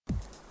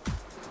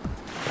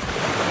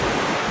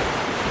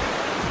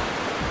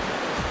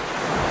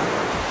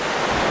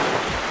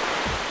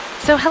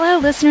So hello,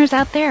 listeners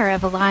out there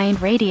of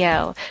Aligned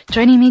Radio.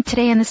 Joining me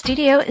today in the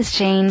studio is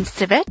Jane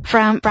Sivit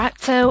from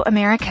Brazzo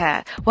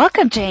America.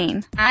 Welcome,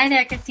 Jane. Hi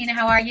there, Christina.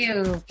 How are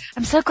you?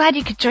 I'm so glad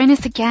you could join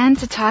us again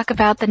to talk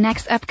about the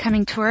next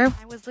upcoming tour.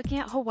 I was looking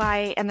at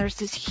Hawaii, and there's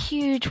this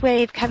huge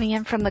wave coming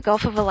in from the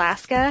Gulf of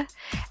Alaska,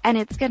 and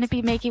it's going to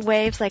be making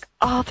waves like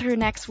all through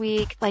next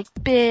week, like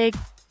big,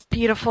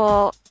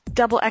 beautiful,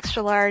 double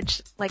extra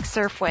large, like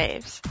surf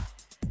waves.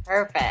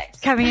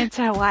 Perfect. Coming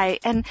into Hawaii.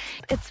 And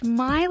it's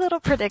my little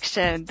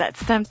prediction that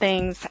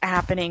something's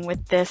happening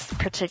with this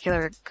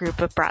particular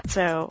group of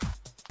Brazzo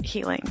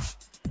healings.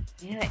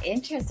 Yeah,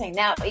 interesting.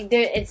 Now,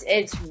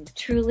 it's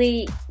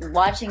truly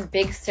watching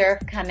big surf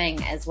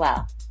coming as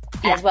well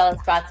as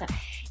Brazzo.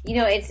 You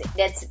know,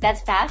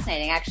 that's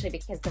fascinating actually,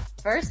 because the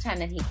first time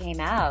that he came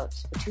out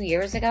 2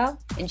 years ago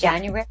in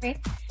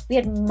January, we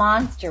had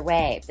monster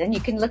waves. And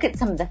you can look at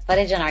some of the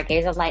footage on our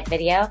Gaze of Light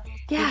video.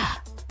 Yeah.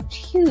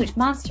 Huge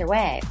monster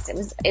waves.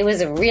 It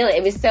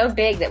was so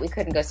big that we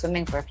couldn't go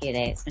swimming for a few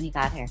days when he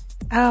got here.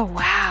 Oh,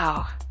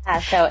 wow.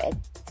 So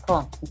it's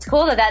cool. It's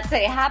cool that that's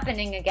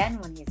happening again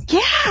when he's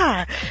here.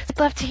 Yeah. I'd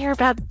love to hear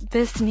about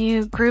this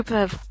new group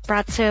of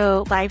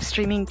Brazzo live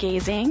streaming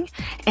gazing,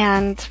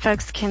 and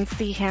folks can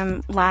see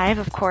him live,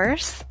 of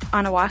course,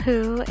 on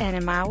Oahu and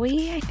in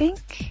Maui, I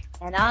think.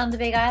 And on the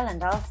Big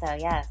Island also,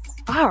 yes.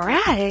 All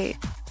right.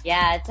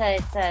 Yeah,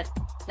 it's a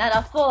not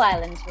a full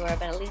island tour,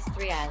 but at least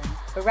 3 islands.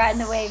 We're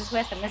riding the waves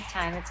with him this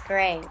time. It's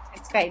great.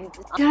 It's great.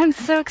 I'm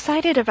so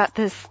excited about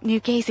this new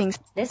gazing.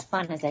 This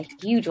one is a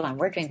huge one.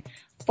 We're doing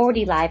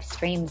 40 live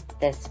streams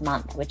this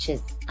month, which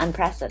is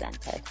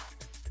unprecedented.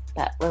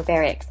 But we're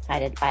very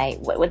excited by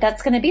what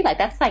that's going to be like.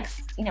 That's like,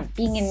 you know,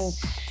 being in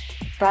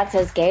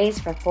Brazzo's Gaze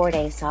for 4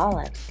 days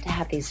solid to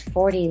have these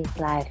 40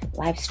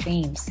 live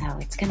streams. So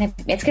it's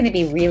going to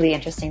be really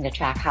interesting to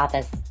track how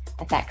this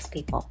affects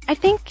people. I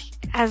think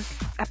as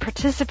a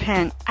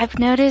participant, I've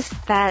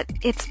noticed that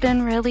it's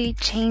been really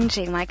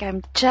changing. Like,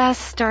 I'm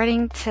just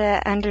starting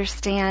to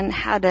understand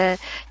how to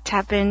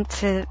tap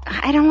into,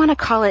 I don't want to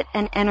call it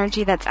an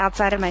energy that's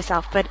outside of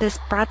myself, but this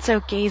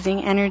Brazzo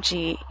gazing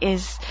energy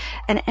is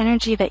an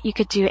energy that you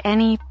could do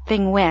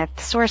anything with,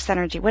 source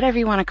energy, whatever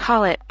you want to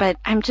call it. But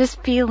I'm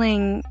just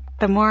feeling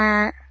the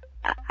more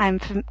I'm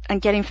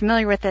getting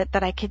familiar with it,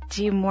 that I could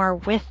do more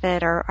with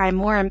it, or I'm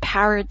more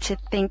empowered to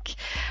think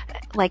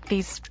like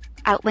these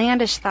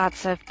outlandish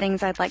thoughts of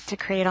things I'd like to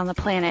create on the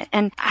planet.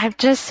 And I'm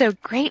just so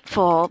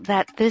grateful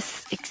that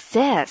this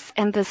exists,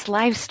 and this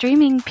live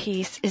streaming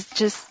piece is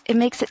just, it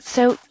makes it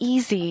so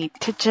easy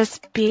to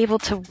just be able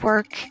to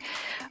work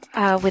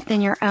within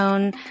your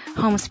own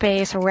home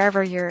space or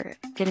wherever you're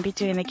going to be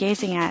doing the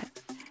gazing at.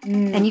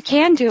 And you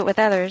can do it with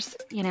others,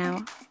 you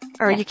know,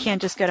 or you can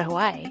just go to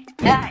Hawaii.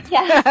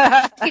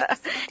 Yeah.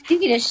 You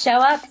can just show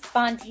up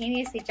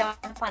spontaneously, jump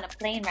on a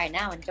plane right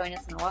now and join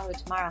us in Oahu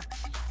tomorrow.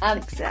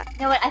 Exactly.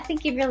 You know what? I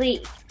think you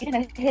really, hit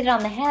it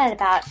on the head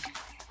about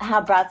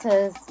how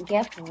Brazzo's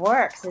gift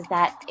works, is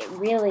that it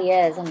really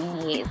is. I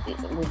mean,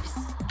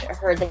 we've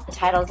heard the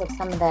titles of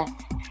some of the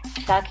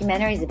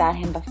documentaries about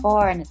him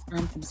before, and it's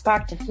gone from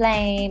spark to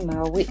flame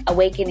or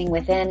awakening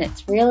within.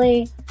 It's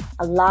really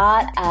a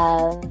lot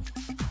of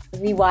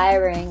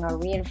rewiring or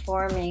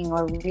reinforming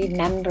or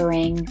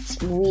remembering.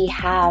 We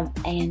have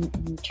an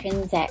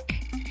intrinsic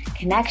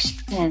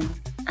connection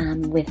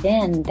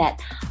within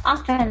that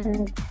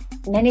often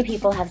many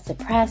people have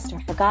suppressed or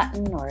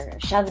forgotten or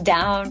shoved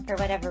down for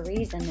whatever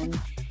reason,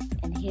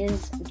 and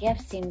his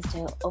gift seems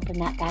to open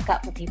that back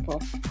up for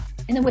people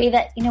in the way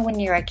that, when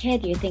you're a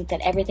kid, you think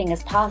that everything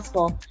is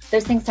possible.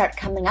 Those things start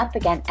coming up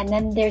again, and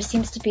then there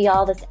seems to be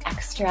all this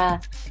extra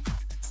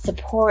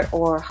support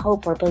or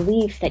hope or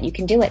belief that you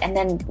can do it. And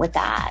then with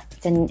that,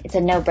 it's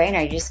a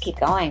no-brainer. You just keep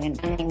going,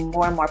 and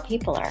more and more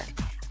people are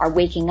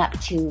waking up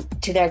to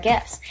their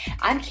gifts.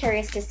 I'm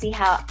curious to see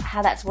how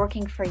that's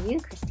working for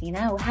you,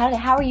 Christina.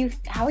 How are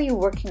you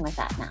working with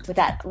that now?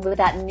 With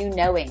that new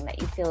knowing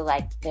that you feel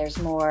like there's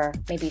more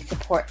maybe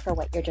support for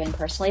what you're doing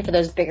personally for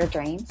those bigger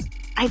dreams?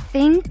 I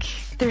think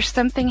there's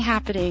something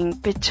happening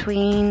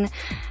between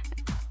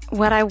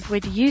what I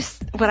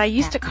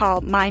used to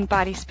call mind,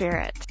 body,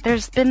 spirit.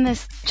 There's been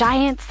this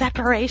giant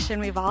separation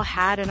we've all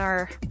had in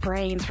our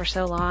brains for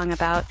so long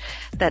about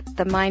that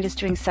the mind is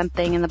doing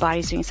something and the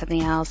body's doing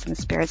something else and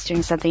the spirit's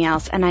doing something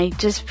else. And I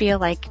just feel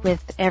like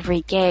with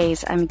every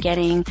gaze, I'm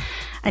getting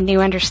a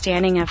new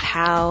understanding of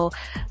how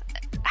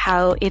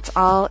it's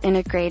all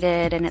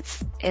integrated and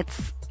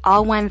it's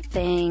all one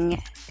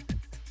thing.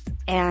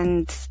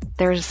 And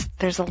there's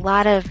a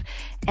lot of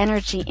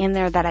energy in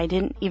there that I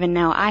didn't even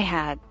know I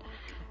had.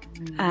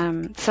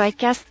 So I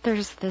guess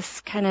there's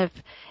this kind of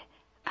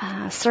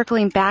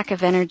circling back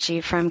of energy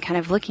from kind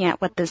of looking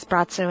at what this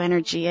Brazzo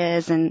energy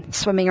is and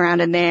swimming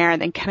around in there,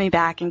 and then coming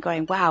back and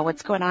going, wow,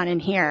 what's going on in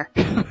here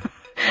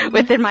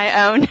within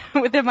my own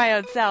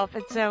self.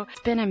 And so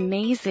it's been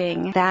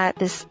amazing that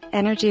this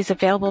energy is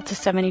available to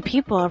so many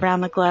people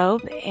around the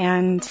globe,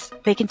 and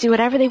they can do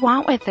whatever they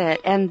want with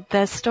it. And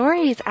the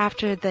stories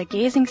after the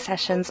gazing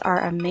sessions are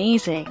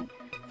amazing.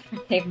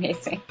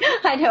 Amazing.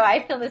 I know.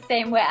 I feel the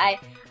same way.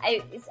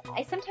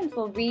 I sometimes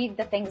will read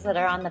the things that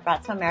are on the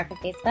Bratzo America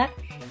Facebook,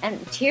 and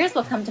tears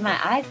will come to my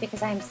eyes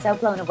because I'm so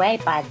blown away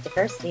by the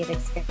diversity of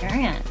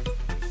experience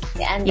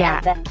and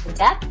the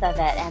depth of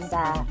it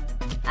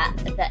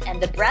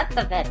and the breadth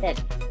of it.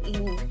 That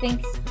you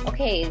think,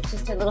 okay, it's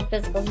just a little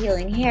physical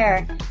healing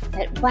here,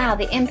 but wow,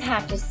 the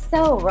impact is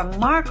so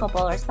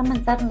remarkable. Or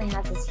someone suddenly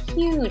has this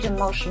huge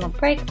emotional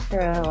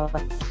breakthrough.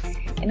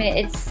 I mean,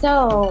 it's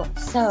so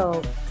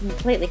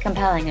completely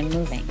compelling and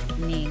moving to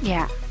me.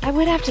 Yeah. I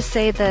would have to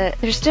say that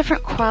there's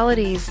different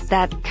qualities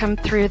that come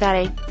through that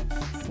I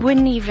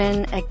wouldn't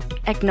even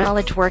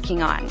acknowledge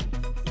working on.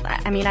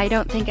 I mean, I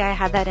don't think I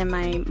had that in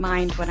my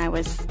mind when I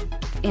was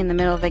in the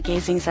middle of a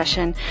gazing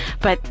session,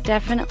 but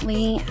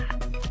definitely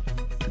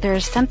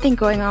there's something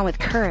going on with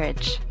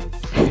courage.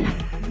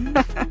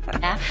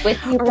 Yeah,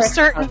 with you or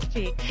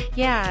certainty.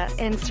 Yeah,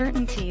 and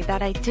certainty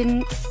that I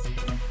didn't...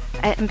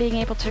 and being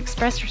able to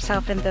express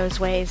yourself in those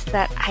ways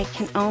that I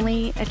can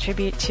only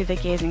attribute to the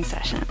gazing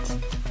sessions.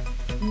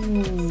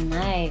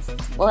 Nice.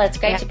 Well, it's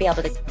great to be able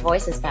to get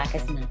voices back,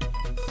 isn't it?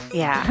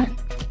 Yeah.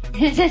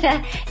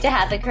 to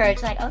have the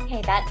courage, like,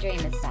 okay, that dream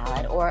is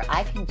valid, or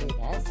I can do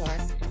this,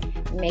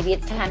 or maybe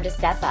it's time to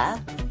step up.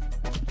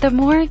 The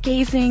more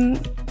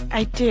gazing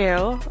I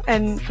do,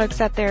 and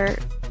folks out there,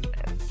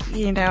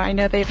 I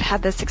know they've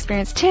had this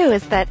experience too,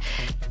 is that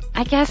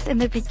I guess in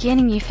the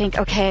beginning you think,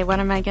 okay, what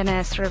am I going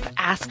to sort of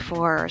ask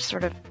for or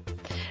sort of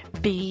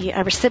be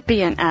a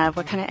recipient of?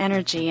 What kind of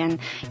energy? And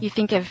you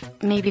think of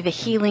maybe the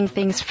healing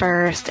things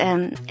first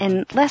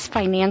and less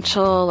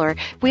financial, or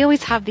we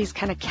always have these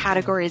kind of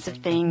categories of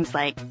things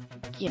like,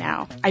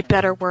 I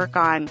better work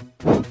on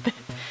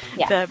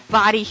the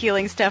body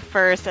healing stuff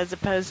first as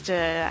opposed to,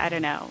 I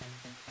don't know,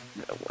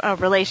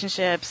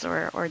 relationships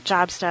or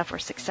job stuff or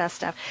success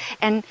stuff.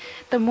 And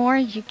the more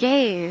you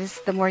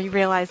gaze, the more you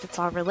realize it's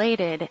all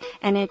related,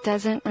 and it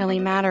doesn't really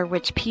matter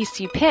which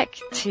piece you pick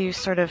to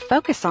sort of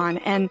focus on.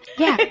 And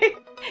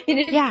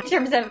in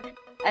terms of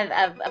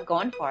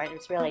going for it,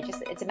 it's really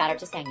it's a matter of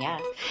just saying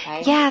yes,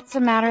 right? Yeah, it's a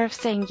matter of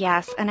saying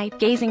yes. And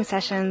gazing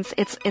sessions,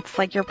 it's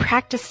like you're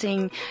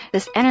practicing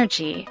this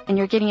energy, and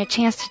you're getting a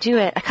chance to do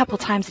it a couple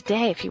times a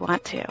day if you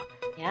want to.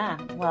 Yeah,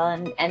 well,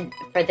 and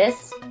for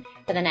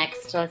the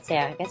next, let's say,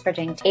 I guess we're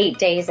doing 8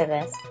 days of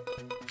this.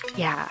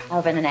 Yeah.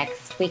 Over the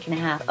next week and a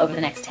half, over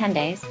the next 10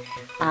 days,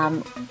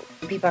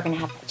 people are going to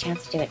have the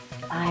chance to do it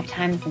 5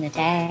 times in a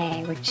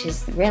day, which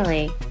is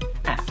really,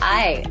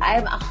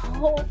 I'm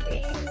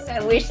hoping,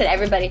 I wish that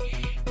everybody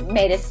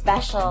made a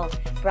special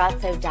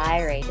Bratzo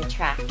diary to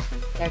track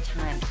their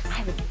time.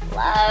 I would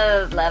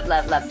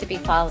love to be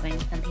following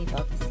some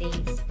people to see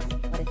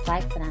what it's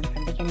like for them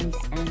from beginning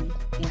to end.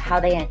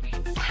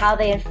 How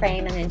they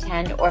frame and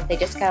intend, or if they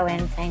just go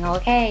in saying, oh,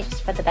 okay,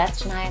 just for the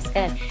best and highest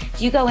good.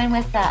 Do you go in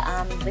with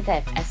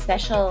a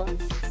special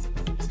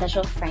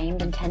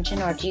framed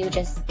intention, or do you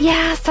just?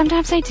 Yeah,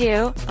 sometimes I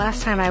do.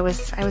 Last time I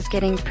was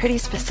getting pretty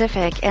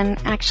specific and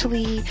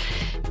actually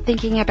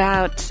thinking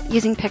about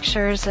using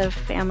pictures of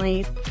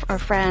family or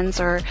friends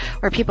or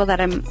people that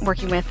I'm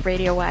working with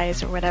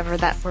radio-wise or whatever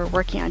that we're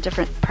working on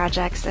different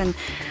projects. And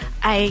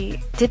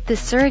I did this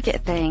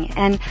surrogate thing,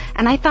 and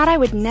I thought I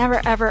would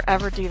never, ever,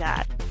 ever do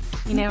that.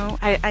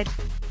 I'd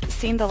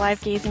seen the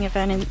live gazing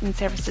event in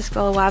San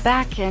Francisco a while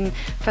back, and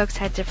folks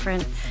had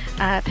different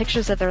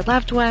pictures of their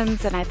loved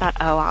ones, and I thought,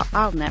 oh,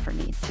 I'll never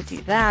need to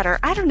do that, or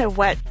I don't know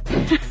what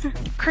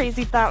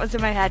crazy thought was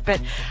in my head, but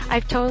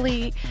I've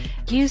totally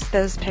used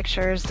those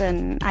pictures,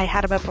 and I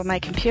had them up on my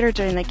computer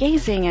during the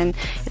gazing, and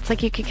it's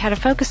like you can kind of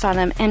focus on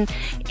them, and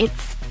it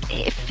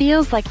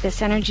feels like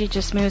this energy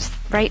just moves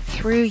right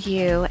through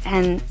you,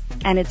 and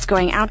it's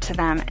going out to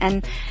them,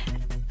 and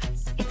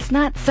it's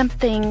not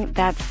something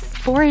that's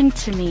foreign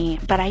to me,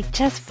 but I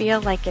just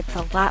feel like it's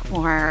a lot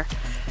more,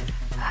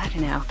 I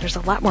don't know, there's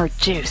a lot more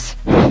juice.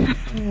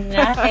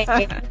 Nice.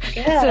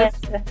 So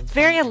it's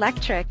very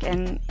electric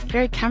and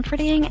very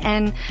comforting,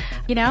 and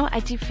I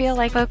do feel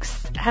like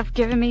folks have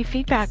given me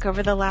feedback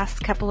over the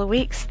last couple of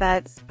weeks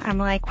that I'm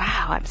like,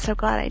 wow, I'm so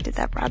glad I did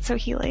that Bratzo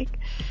healing.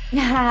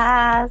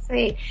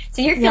 Sweet.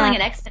 So you're feeling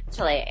it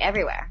exponentially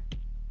everywhere.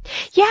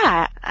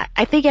 Yeah,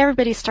 I think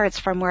everybody starts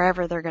from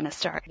wherever they're going to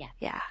start.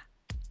 Yeah.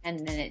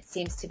 And then it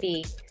seems to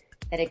be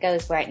that it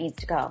goes where it needs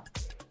to go.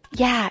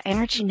 Yeah,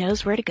 energy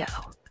knows where to go.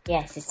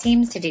 Yes, it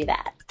seems to do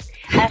that.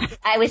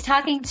 I was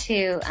talking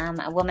to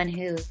a woman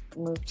who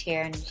moved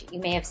here, and you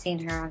may have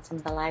seen her on some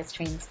of the live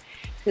streams,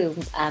 who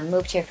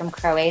moved here from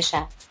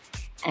Croatia,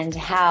 and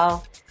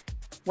how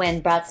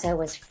when Bratzo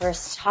was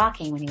first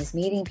talking, when he was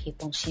meeting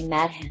people and she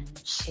met him,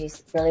 she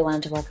really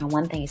wanted to work on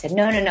one thing. He said,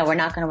 no, we're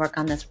not going to work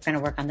on this. We're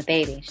going to work on the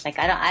baby. She's like,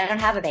 I don't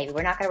have a baby.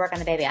 We're not going to work on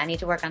the baby. I need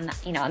to work on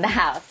the, on the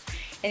house.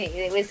 And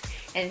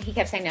and he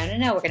kept saying,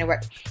 no, we're going to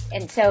work.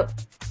 And so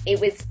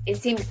it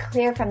seemed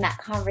clear from that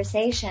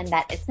conversation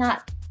that it's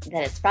not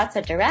that it's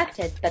Bratzo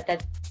directed, but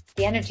that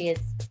the energy is,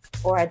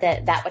 or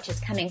that which is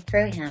coming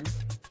through him,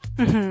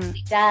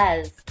 he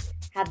does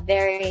have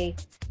very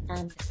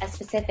a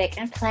specific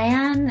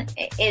plan.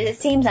 It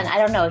seems, and I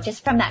don't know,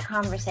 just from that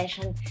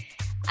conversation,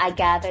 I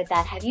gathered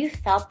that. Have you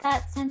felt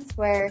that sense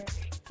where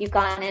you've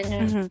gone in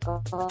and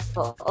go,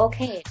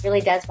 okay, it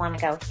really does want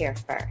to go here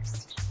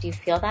first. Do you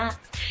feel that?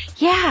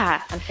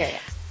 Yeah. I'm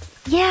curious.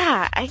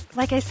 Yeah.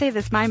 Like I say,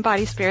 this mind,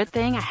 body, spirit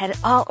thing, I had it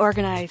all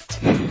organized.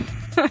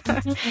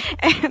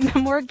 And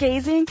the more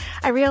gazing,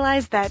 I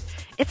realized that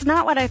it's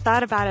not what I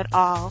thought about at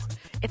all.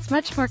 It's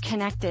much more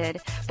connected,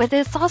 but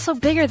it's also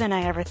bigger than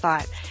I ever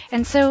thought.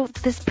 And so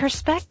this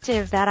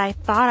perspective that I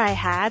thought I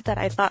had, that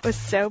I thought was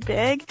so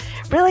big,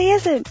 really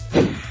isn't.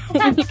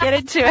 When you get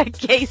into a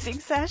gazing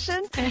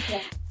session,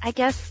 I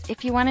guess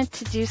if you wanted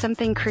to do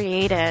something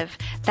creative,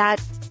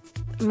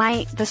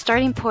 the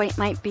starting point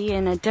might be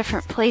in a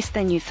different place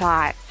than you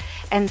thought.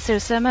 And so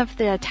some of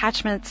the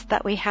attachments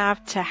that we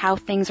have to how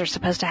things are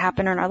supposed to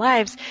happen in our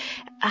lives,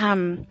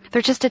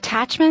 they're just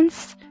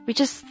attachments. We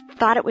just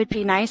thought it would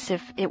be nice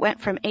if it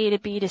went from A to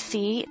B to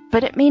C,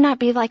 but it may not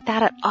be like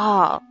that at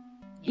all.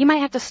 You might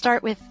have to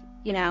start with,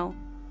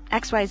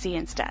 XYZ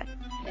instead.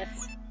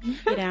 Yes.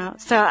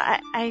 So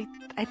I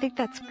think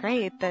that's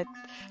great that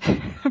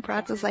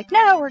Bratzo's like,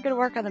 no, we're going to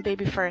work on the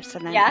baby first,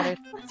 and then other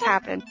things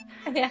happen.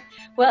 Yeah.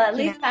 Well, at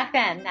least back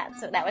then,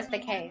 that was the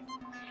case.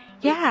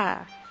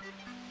 Yeah.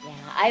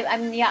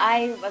 Yeah,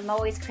 I'm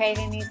always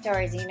creating these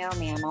stories. You know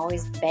me, I'm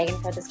always begging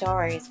for the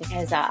stories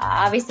because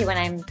obviously when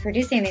I'm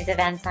producing these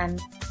events, I'm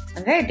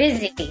very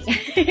busy.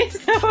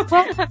 So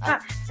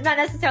I'm not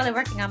necessarily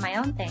working on my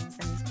own things,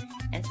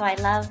 and so I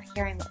love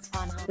hearing what's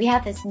going on. We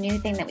have this new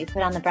thing that we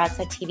put on the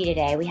Bratzo TV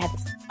today. We have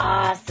this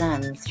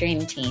awesome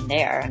stream team.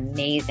 They are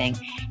amazing.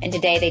 And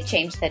today they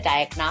changed the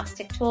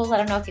diagnostic tools. I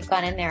don't know if you've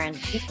gone in there and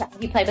you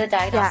played with the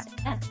diagnostic.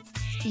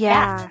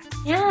 Yeah.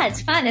 Yeah,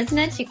 it's fun, isn't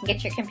it? You can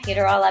get your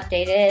computer all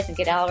updated and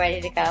get all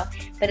ready to go.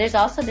 But there's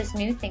also this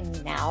new thing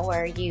now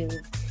where you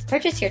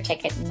purchase your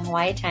ticket in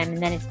Hawaii time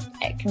and then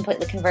it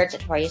completely converts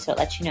it for you, so it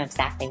lets you know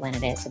exactly when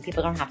it is. So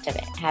people don't have to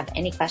have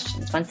any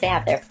questions. Once they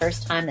have their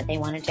first time that they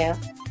want to do,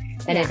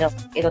 then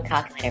it'll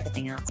calculate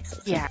everything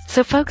else. Yeah.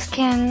 So folks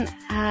can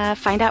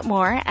find out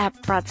more at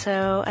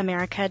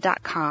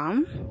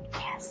bratzoamerica.com.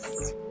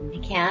 Yes, they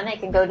can. They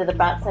can go to the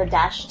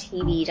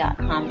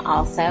bratzo-tv.com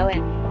also.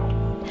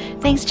 And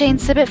thanks, Jane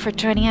Sibbett, for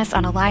joining us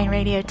on Align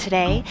Radio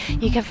today.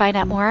 You can find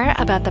out more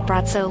about the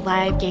Bratzo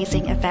Live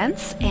Gazing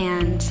events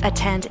and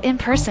attend in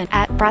person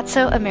at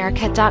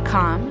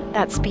bratzoamerica.com.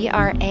 That's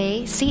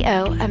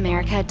BRACO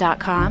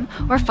America.com,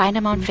 or find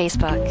them on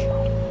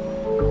Facebook.